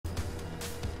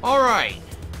Alright.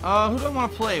 Who do I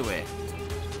want to play with?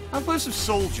 I'll play some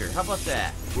soldier. How about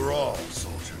that? We're all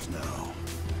soldiers now.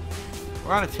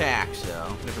 We're on attack,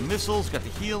 so. Got the missiles, got the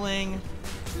healing.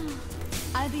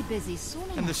 I'll be busy soon.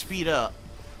 And the speed up.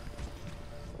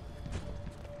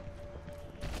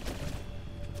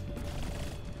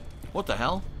 What the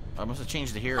hell? I must have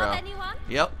changed the hero.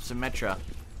 Yep, Symmetra.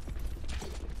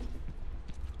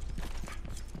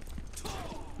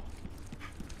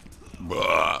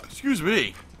 Excuse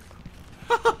me.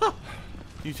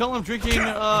 You tell him drinking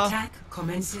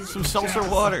some seltzer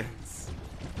water.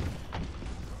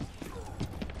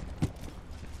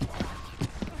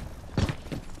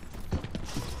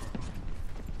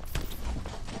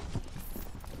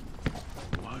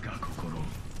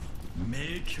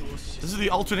 This is the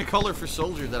alternate color for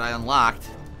soldier that I unlocked.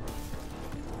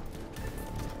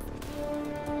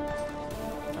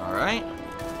 Alright.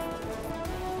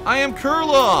 I am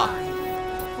Kurla!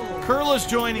 Kurla's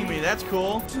joining me, that's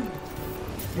cool.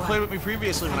 You played with me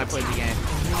previously when I played the game.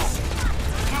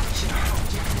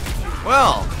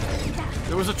 Well,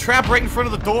 there was a trap right in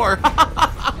front of the door.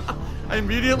 I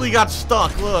immediately got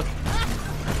stuck, look.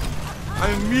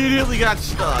 I immediately got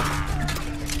stuck.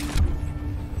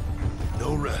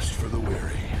 No rest for the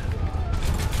weary.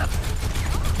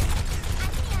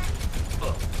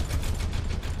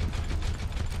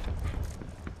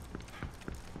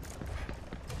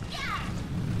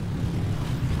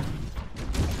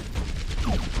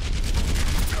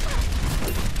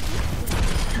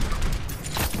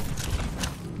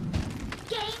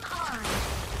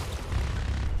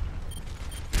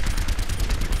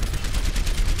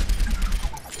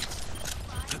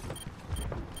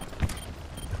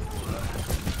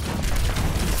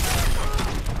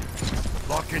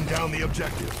 Locking down the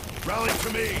objective. Rally to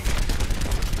me.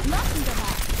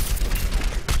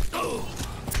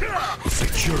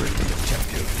 Securing the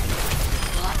objective.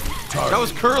 That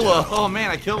was Kurla. Oh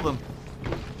man, I killed him.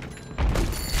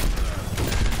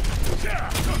 I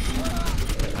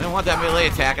didn't want that melee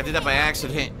attack. I did that by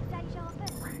accident.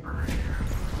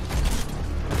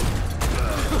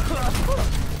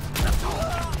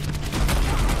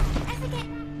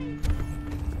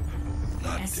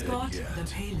 Escort the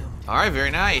payload. Alright,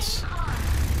 very nice.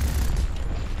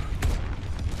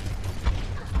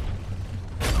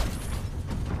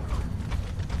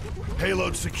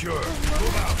 Payload secure.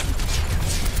 Move out.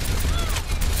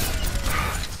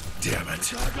 Damn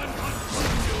it.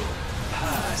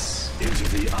 Pass into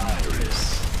the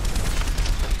iris.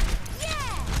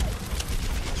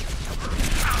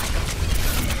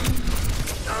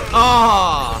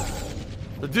 Ah!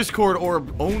 The Discord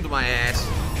orb owned my ass.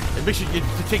 It makes you to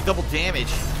take double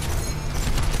damage.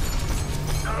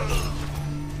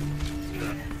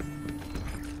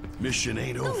 Mission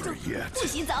ain't over yet.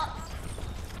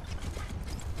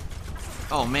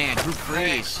 Oh man, group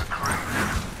freeze.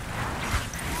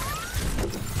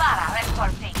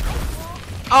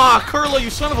 Ah, Kurla, you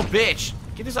son of a bitch!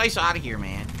 Get this ice out of here,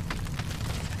 man.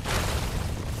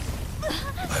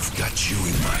 I've got you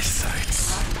in my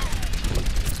sights.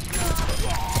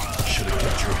 Should have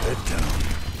kept your head down.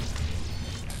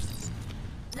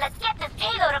 Let's get this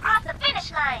payload across the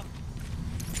finish line.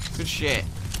 Good shit.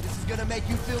 This is gonna make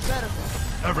you feel better.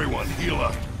 Everyone, heal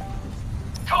up.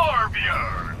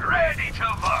 Torbjorn, ready to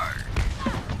march.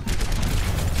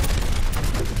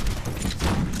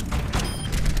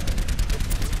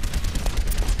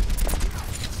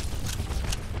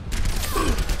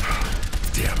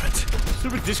 Damn it.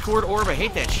 Stupid Discord orb, I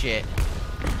hate that shit.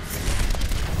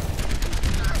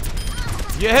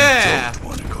 Yeah! Don't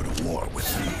want to go to war with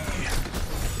me.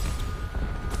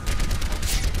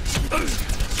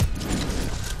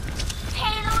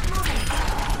 Payload moving.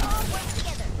 All work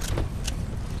together.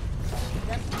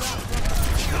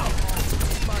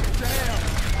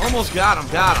 Almost got him,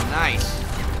 nice.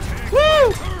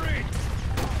 Woo!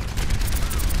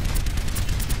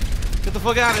 Get the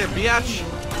fuck out of here, biatch.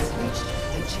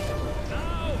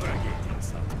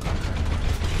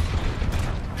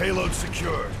 Payload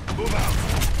secured. Move out.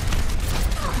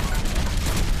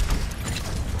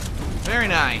 Very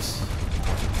nice.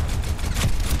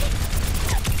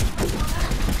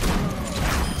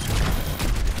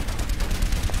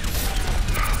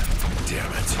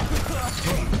 Damn it.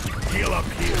 Heal up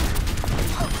here.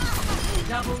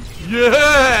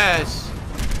 Yes!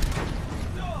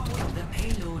 The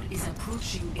payload is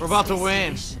approaching. We're about to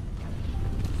win.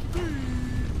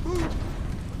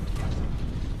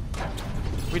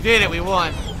 We did it, we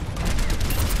won.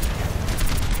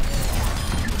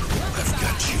 I've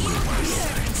got you in my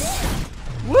sights.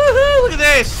 Woohoo! Look at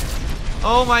this!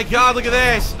 Oh my god, look at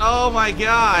this! Oh my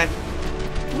god!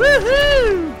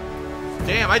 Woohoo!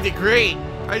 Damn, I did great.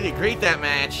 I did great that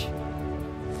match.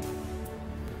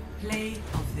 Play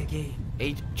of the game.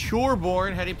 A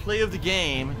Choreborn had a play of the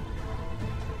game.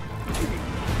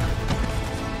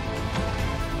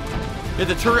 Hit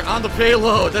the turret on the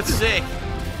payload. That's sick.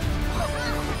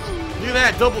 Look at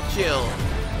that. Double kill.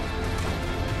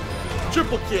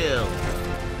 Triple kill.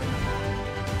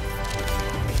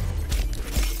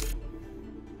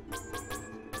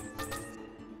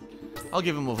 I'll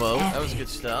give him a vote. That was good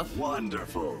stuff.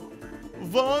 Wonderful.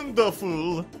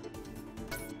 Wonderful.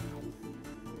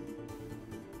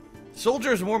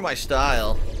 Soldier is more my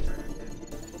style.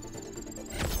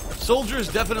 Soldier is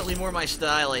definitely more my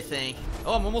style, I think.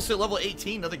 Oh, I'm almost at level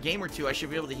 18. Another game or two. I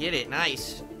should be able to hit it.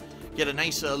 Nice. Get a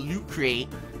nice loot crate.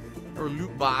 Or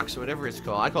loot box, or whatever it's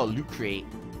called. I call it loot crate.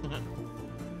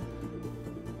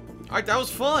 Alright, that was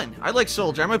fun. I like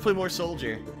Soldier. I might play more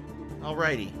Soldier.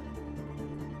 Alrighty.